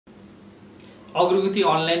অগ্রগতি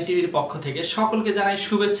অনলাইন টিভির পক্ষ থেকে সকলকে জানাই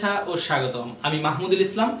শুভেচ্ছা ও স্বাগতম। আমি মাহমুদুল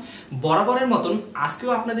ইসলাম। বরাবরের মতন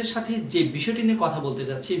আজকেও আপনাদের সাথে যে বিষয়টি নিয়ে কথা বলতে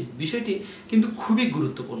যাচ্ছি, বিষয়টি কিন্তু খুবই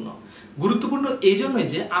গুরুত্বপূর্ণ এই জন্যই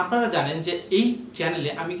যে আপনারা জানেন যে এই চ্যানেলে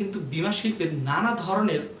আমি কিন্তু বীমা শিল্পের নানা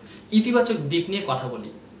ধরনের ইতিবাচক দিক নিয়ে কথা বলি,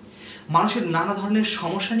 মানুষের নানা ধরনের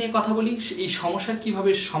সমস্যা নিয়ে কথা বলি। এই সমস্যার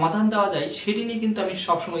কিভাবে সমাধান দেওয়া যায় সেটি নিয়ে কিন্তু আমি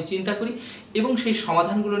সবসময় চিন্তা করি এবং সেই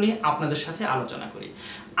সমাধানগুলো নিয়ে আপনাদের সাথে আলোচনা করি।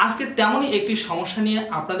 আজকে তেমনই একটি সমস্যা নিয়ে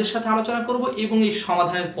আপনাদের সাথে আলোচনা করব এবং এই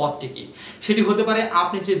সমাধানের পথটি কি সেটি হতে পারে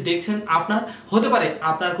আপনি যে দেখছেন আপনার, হতে পারে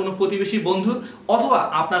আপনার কোনো প্রতিবেশী বন্ধু অথবা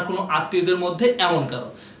আপনার কোনো আত্মীয়দের মধ্যে এমন কারো।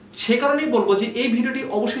 সে কারণেই বলবো যে এই ভিডিওটি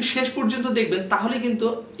অবশ্যই শেষ পর্যন্ত দেখবেন, তাহলে কিন্তু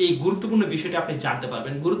এই গুরুত্বপূর্ণ বিষয়টি আপনি জানতে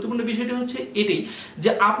পারবেন। গুরুত্বপূর্ণ বিষয়টি হচ্ছে এটি যে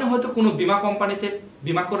আপনি হয়তো কোনো বীমা কোম্পানিতে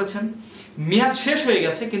বীমা করেছেন, মেয়াদ শেষ হয়ে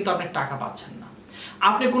গেছে কিন্তু আপনি টাকা পাচ্ছেন না।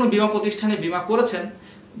 আপনি কোনো বীমা প্রতিষ্ঠানে বীমা করেছেন,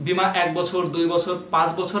 বীমা 1 বছর 2 বছর 5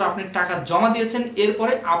 বছর আপনি টাকা জমা দিয়েছেন,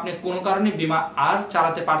 এরপরে আপনি কোনো কারণে বীমা আর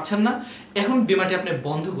চালাতে পারছেন না, এখন বীমাটি আপনি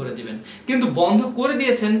বন্ধ করে দিবেন। কিন্তু বন্ধ করে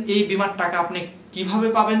দিয়েছেন, এই বীমার টাকা আপনি কিভাবে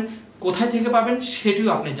পাবেন, কোথায় থেকে পাবেন সেটিও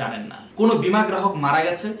আপনি জানেন না। কোনো বীমা গ্রাহক মারা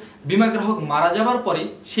গেছে, বীমা গ্রাহক মারা যাওয়ার পরে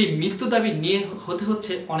সেই মৃত্যু দাবি নিয়ে হতে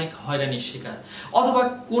হচ্ছে অনেক হয়রানির শিকার। অথবা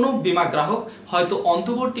কোনো বীমা গ্রাহক হয়তো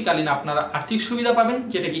অন্তর্বর্তীকালীন আপনারা আর্থিক সুবিধা পাবেন,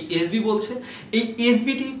 যেটা কি এসবি বলছে। এই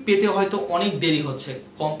এসবিটি পেতে হয়তো অনেক দেরি হচ্ছে,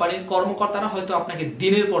 কোম্পানির কর্মকর্তারা হয়তো আপনাকে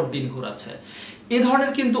দিনের পর দিন ঘোরাচ্ছে। এ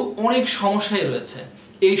ধরনের কিন্তু অনেক সমস্যাই রয়েছে।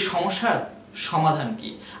 এই সমস্যার সমাধান কি?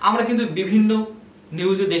 আমরা কিন্তু বিভিন্ন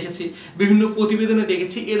নিউজে দেখেছি, বিভিন্ন প্রতিবেদনে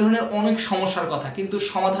দেখেছি এ ধরনের অনেক সমস্যার কথা, কিন্তু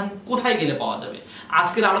সমাধান কোথায় গেলে পাওয়া যাবে?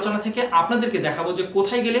 আজকের আলোচনা থেকে আপনাদেরকে দেখাবো যে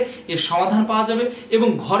কোথায় গেলে এর সমাধান পাওয়া যাবে এবং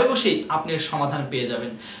ঘরে বসেই আপনি এর সমাধান পেয়ে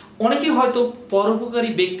যাবেন। অনেকেই হয়তো পরোপকারী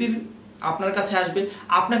ব্যক্তির আপনার কাছে আসবে,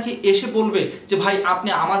 আপনাকে এসে বলবে যে ভাই, আপনি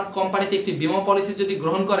আমার কোম্পানিতে একটি বীমা পলিসি যদি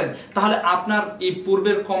গ্রহণ করেন তাহলে আপনার এই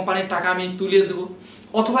পূর্বের কোম্পানির টাকা আমি তুলিয়ে দেবো।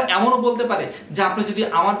 অথবা এমনও বলতে পারে যে আপনি যদি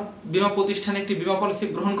আমার বীমা প্রতিষ্ঠানে একটি বীমা পলিসি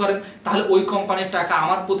গ্রহণ করেন তাহলে ওই কোম্পানির টাকা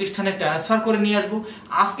আমার প্রতিষ্ঠানে ট্রান্সফার করে নিয়ে আসবো।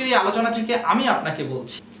 আজকের এই আলোচনা থেকে আমি আপনাকে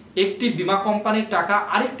বলছি, একটি বীমা কোম্পানির টাকা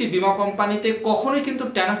আরেকটি বীমা কোম্পানিতে কখনোই কিন্তু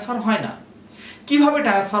ট্রান্সফার হয় না। কিভাবে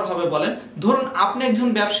ট্রান্সফার হবে বলেন? ধরুন আপনি একজন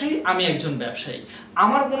ব্যবসায়ী, আমি একজন ব্যবসায়ী,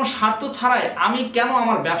 আমার কোনো স্বার্থ ছাড়াই আমি কেন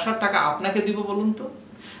আমার ব্যবসার টাকা আপনাকে দিব বলুন তো?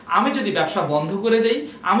 আমি যদি ব্যবসা বন্ধ করে দেই,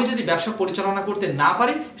 আমি যদি ব্যবসা পরিচালনা করতে না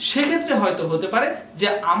পারি, সেক্ষেত্রে হয়তো হতে পারে যে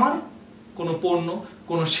আমার কোনো পণ্য,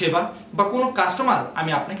 কোনো সেবা বা কোনো কাস্টমার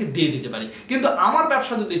আমি আপনাকে দিয়ে দিতে পারি। কিন্তু আমার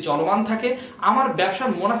ব্যবসা যদি চলমান থাকে, আমার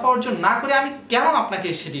ব্যবসার মুনাফা অর্জন না করে আমি কেন আপনাকে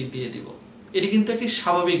সেটি দিয়ে দিব? এটি কিন্তু একটি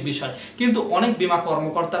স্বাভাবিক বিষয়। কিন্তু অনেক বীমা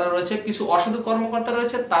কর্মকর্তারা রয়েছে, কিছু অসাধু কর্মকর্তা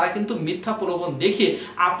রয়েছে, তারা কিন্তু মিথ্যা প্রলোভন দেখিয়ে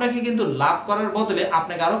আপনাকে কিন্তু লাভ করার বদলে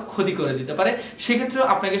আপনাকে আরো ক্ষতি করে দিতে পারে। সেক্ষেত্রেও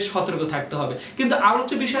আপনাকে সতর্ক থাকতে হবে। কিন্তু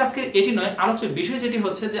আলোচ্য বিষয় আজকে এটি নয়। আলোচ্য বিষয় যেটি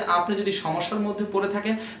হচ্ছে যে আপনি যদি সমস্যার মধ্যে পড়ে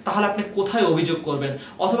থাকেন তাহলে আপনি কোথায় অভিযোগ করবেন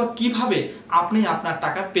অথবা কিভাবে আপনি আপনার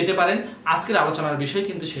টাকা পেতে পারেন। আজকের আলোচনার বিষয়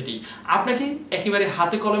কিন্তু সেটি। আপনাকে একেবারে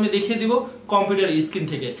হাতে কলমে দেখিয়ে দিব কম্পিউটার স্ক্রিন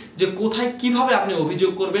থেকে যে কোথায় কিভাবে আপনি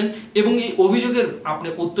অভিযোগ করবেন এবং এই অভিযোগের আপনি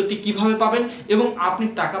উত্তরটি কিভাবে পাবেন এবং আপনি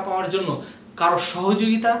টাকা পাওয়ার জন্য কারো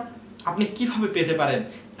সহযোগিতা আপনি কিভাবে পেতে পারেন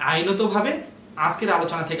আইনতভাবে। আজকের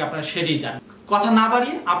আলোচনা থেকে আপনারা সেটাই জানেন। কথা না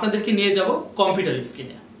বাড়িয়ে আপনাদেরকে নিয়ে যাব কম্পিউটার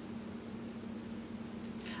স্ক্রিনে।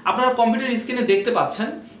 আপনারা কম্পিউটার স্ক্রিনে দেখতে পাচ্ছেন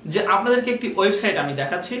যে আপনাদেরকে একটি ওয়েবসাইট আমি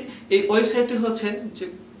দেখাচ্ছি। এই ওয়েবসাইটটি হচ্ছে যে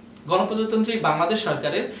গণপ্রজাতন্ত্রী বাংলাদেশ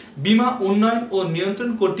সরকারের বীমা উন্নয়ন ও নিয়ন্ত্রণ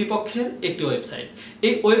কর্তৃপক্ষের একটি ওয়েবসাইট।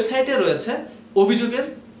 এই ওয়েবসাইটে রয়েছে অভিযোগের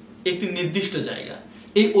একটি নির্দিষ্ট জায়গা।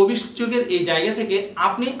 এই অভিযোগের এই জায়গা থেকে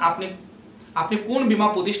আপনি কোন বীমা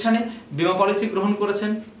প্রতিষ্ঠানে বীমা পলিসি গ্রহণ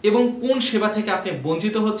করেছেন এবং কোন সেবা থেকে আপনি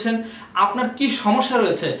বঞ্চিত হচ্ছেন, আপনার কি সমস্যা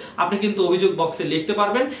রয়েছে, আপনি কিন্তু অভিযোগ বক্সে লিখতে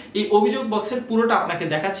পারবেন। এই অভিযোগ বক্সের পুরোটা আপনাকে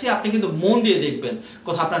দেখাচ্ছি, আপনি কিন্তু মন দিয়ে দেখবেন।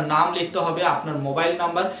 কোথাও আপনার নাম লিখতে হবে, আপনার মোবাইল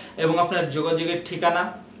নাম্বার এবং আপনার যোগাযোগের ঠিকানা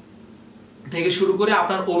থেকে শুরু করে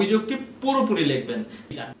আপনার অভিযোগটি পুরোপুরি লিখবেন।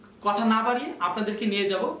 কথা না বাড়িয়ে আপনাদেরকে নিয়ে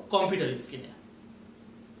যাব কম্পিউটার স্ক্রিনে।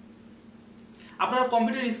 আপনারা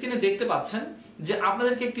কম্পিউটার স্ক্রিনে দেখতে পাচ্ছেন যে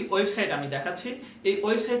আপনাদেরকে একটি ওয়েবসাইট আমি দেখাচ্ছি। এই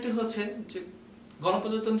ওয়েবসাইটটি হচ্ছে যে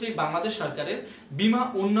গণপ্রজাতন্ত্রী বাংলাদেশ সরকারের বীমা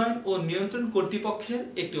উন্নয়ন ও নিয়ন্ত্রণ কর্তৃপক্ষের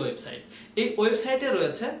একটি ওয়েবসাইট। এই ওয়েবসাইটে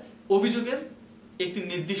রয়েছে অভিযোগের একটি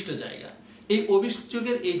নির্দিষ্ট জায়গা। এই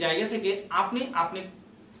অভিযোগের এই জায়গা থেকে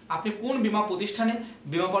আপনি কোন বীমা প্রতিষ্ঠানে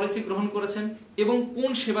বীমা পলিসি গ্রহণ করেছেন এবং কোন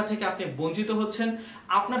সেবা থেকে আপনি বঞ্চিত হচ্ছেন,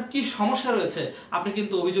 আপনার কি সমস্যা রয়েছে, আপনি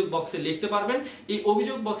কিন্তু অভিযোগ বক্সে লিখতে পারবেন। এই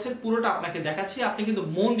অভিযোগ বক্সের পুরোটা আপনাকে দেখাচ্ছি, আপনি কিন্তু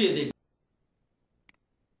মন দিয়ে দেখবেন।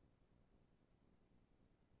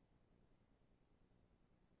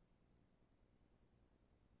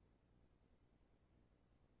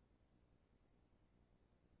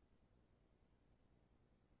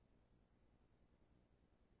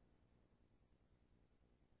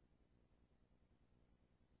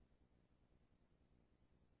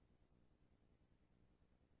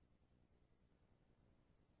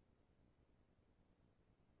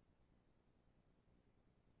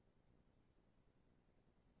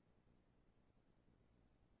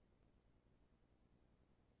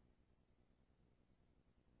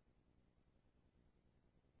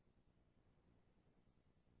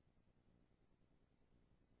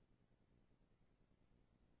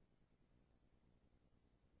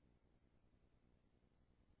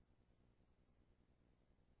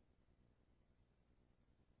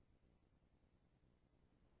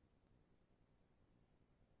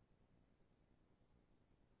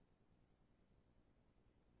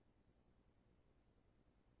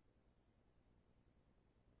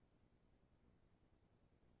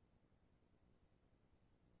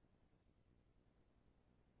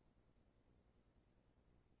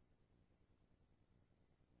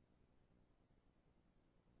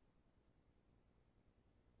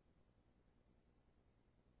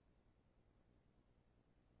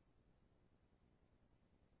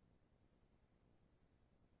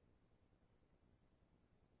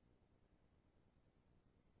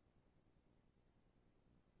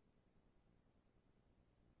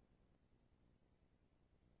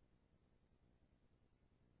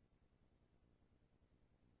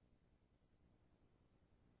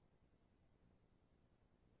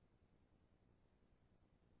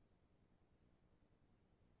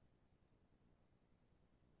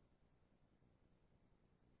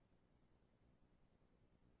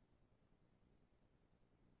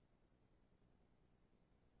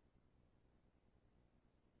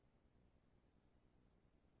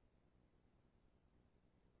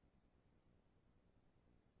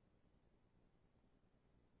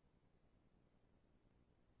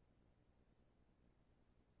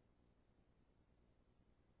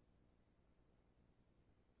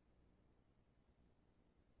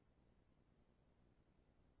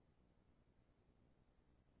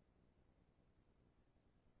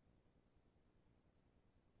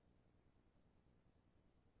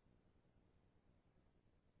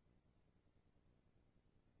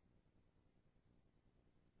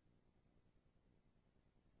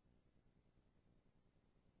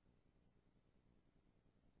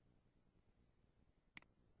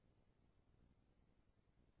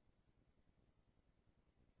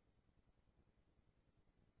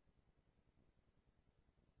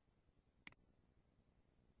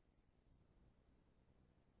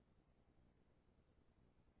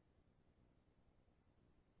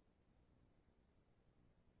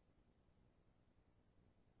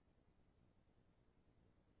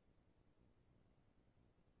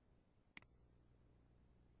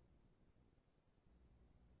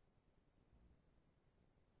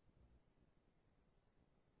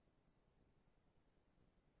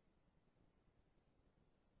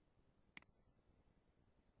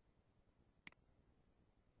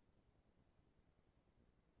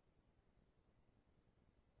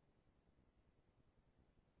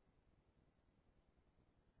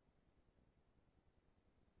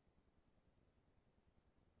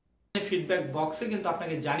 ফিডব্যাক বক্সে কিন্তু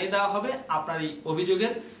আপনাকে জানিয়ে দেওয়া হবে আপনার এই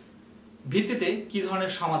অভিযোগের ভিত্তিতে কি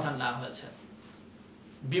ধরনের সমাধান নেওয়া হয়েছে।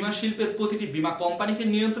 বীমা শিল্পের প্রতিটি বীমা কোম্পানিকে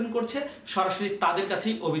নিয়ন্ত্রণ করছে, সরাসরি তাদের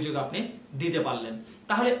কাছেই অভিযোগ আপনি দিতে পারলেন।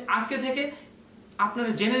 তাহলে আজকে থেকে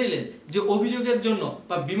আপনারা জেনে নিলেন যে অভিযোগের জন্য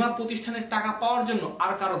বা বীমা প্রতিষ্ঠানের টাকা পাওয়ার জন্য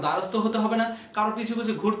আর কারো দ্বারস্থ হতে হবে না, কারো পিছু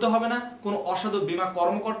পিছু ঘুরতে হবে না, কোনো অসাধু বীমা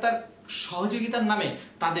কর্মকর্তার সহযোগিতার নামে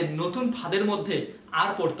তাদের নতুন ফাঁদের মধ্যে আর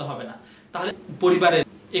পড়তে হবে না। তাহলে পরিবারের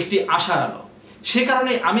একটি আশার আলো। সে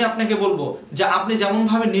কারণে আমি আপনাকে বলবো যে আপনি যেমন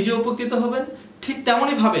ভাবে নিজে উপকৃত হবেন, ঠিক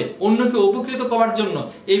তেমনই ভাবে অন্যকে উপকৃত করার জন্য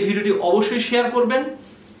এই ভিডিওটি অবশ্যই শেয়ার করবেন।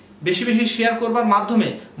 বেশি বেশি শেয়ার করবার মাধ্যমে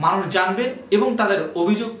মানুষ জানবে এবং তাদের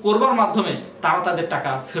অভিযোগ করবার মাধ্যমে তারা তাদের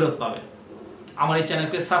টাকা ফেরত পাবে। আমার এই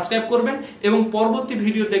চ্যানেলকে সাবস্ক্রাইব করবেন এবং পরবর্তী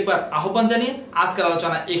ভিডিও দেখবার আহ্বান জানিয়ে আজকের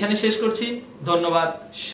আলোচনা এখানে শেষ করছি। ধন্যবাদ।